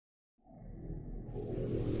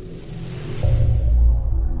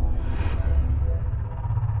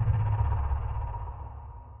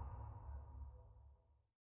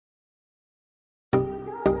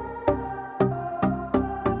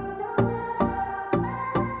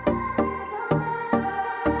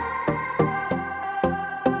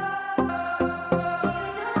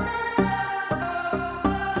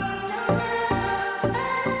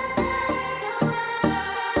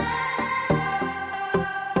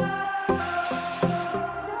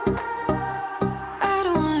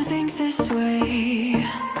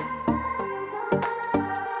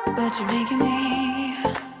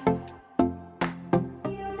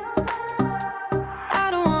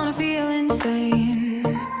mine,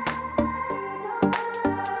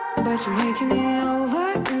 but you're making me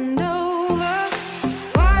over and over.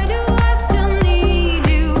 Why do I still need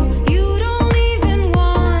you? You don't even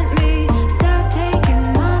want me. Stop taking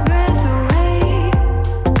my breath away.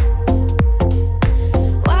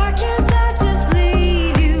 Why can't I just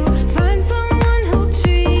leave you? Find someone who'll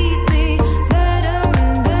treat me better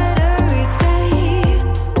and better each day.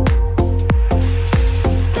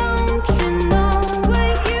 Don't you know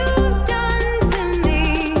what you've done to me?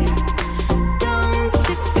 Don't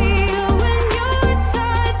you feel when you're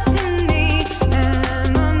touching me?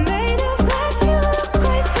 Am I made of glass? You look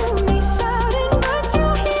right through me, shouting, but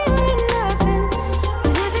you're hearing nothing.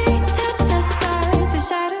 With every touch I start to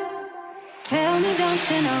shatter. Tell me, don't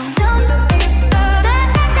you know?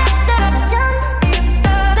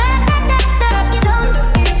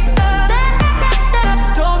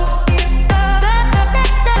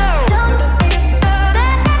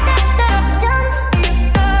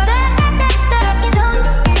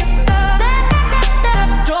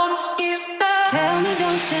 Tell me,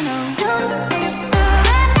 don't you know?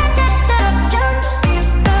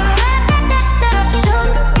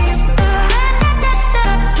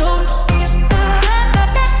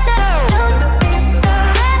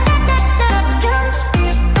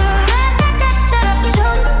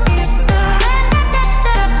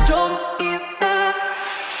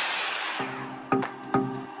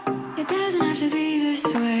 It doesn't have to be this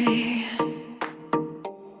way,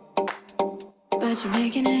 but you're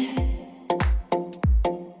making it.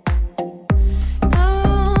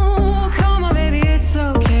 No, come on, baby, it's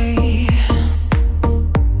okay.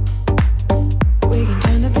 We can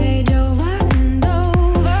turn the page over and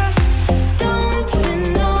over. Don't you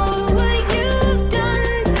know what you've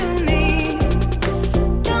done to me?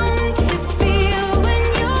 Don't you feel when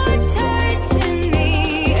you're touching me?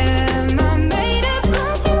 Am I made of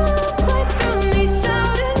glass? You look right through me,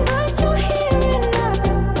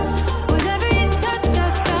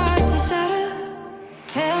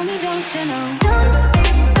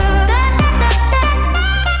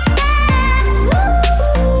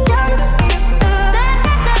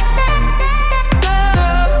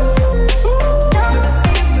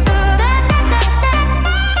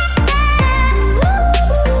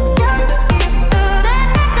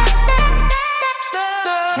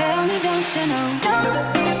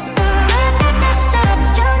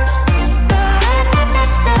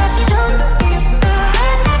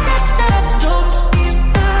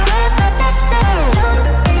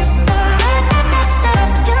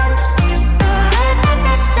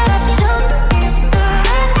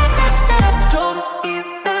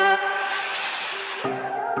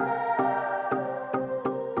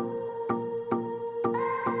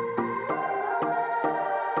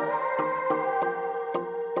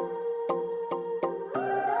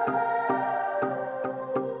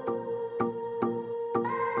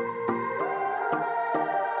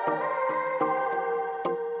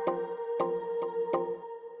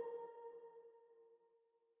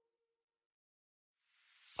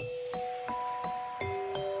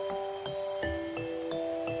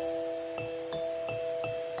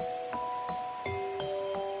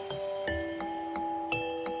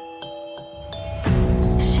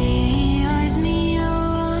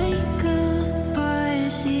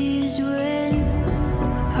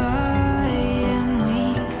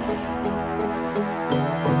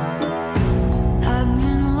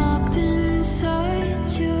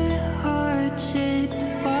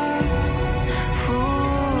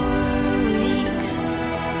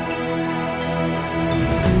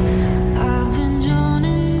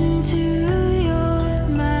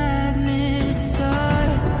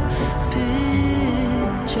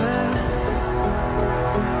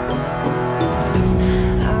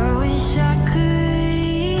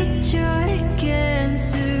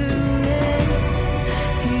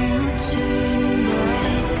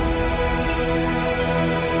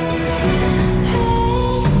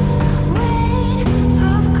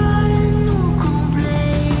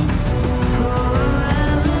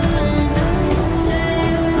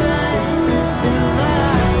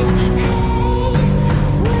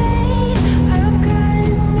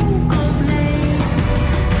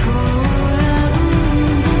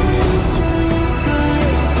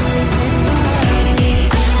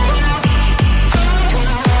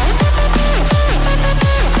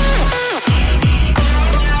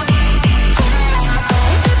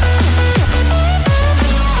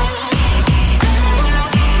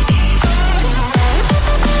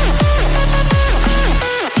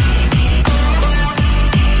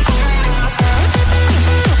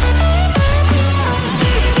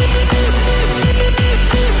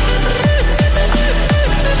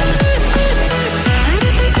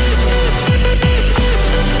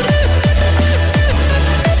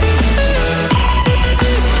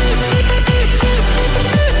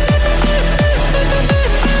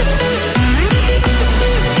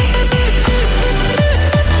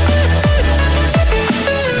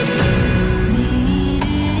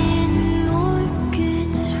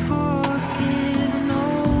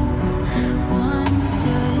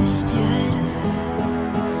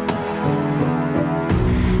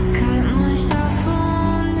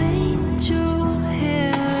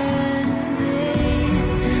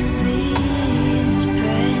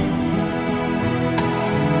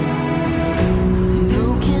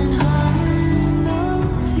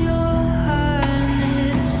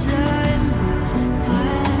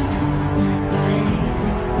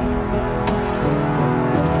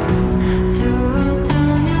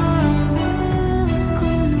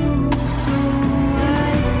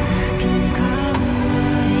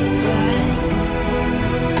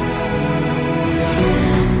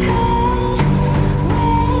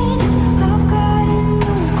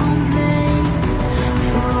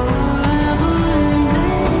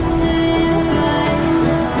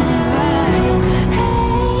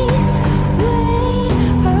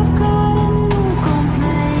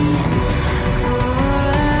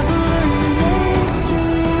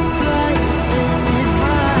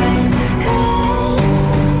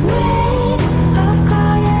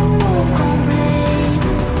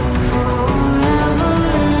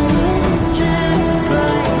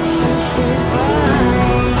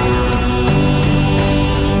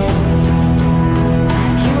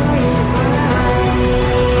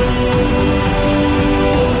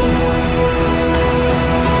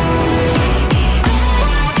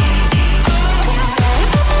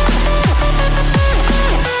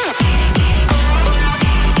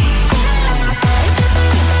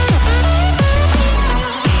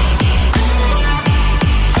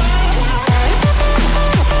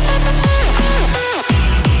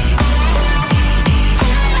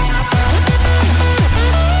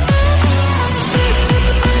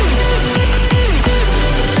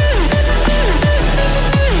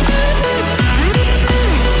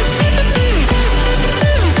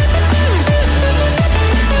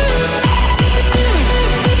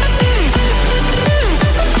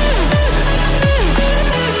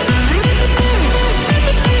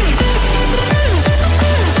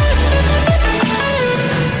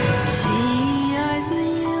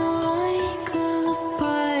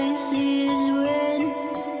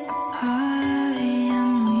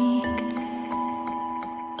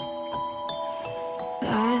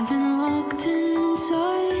 locked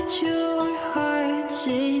inside your heart.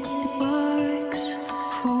 Say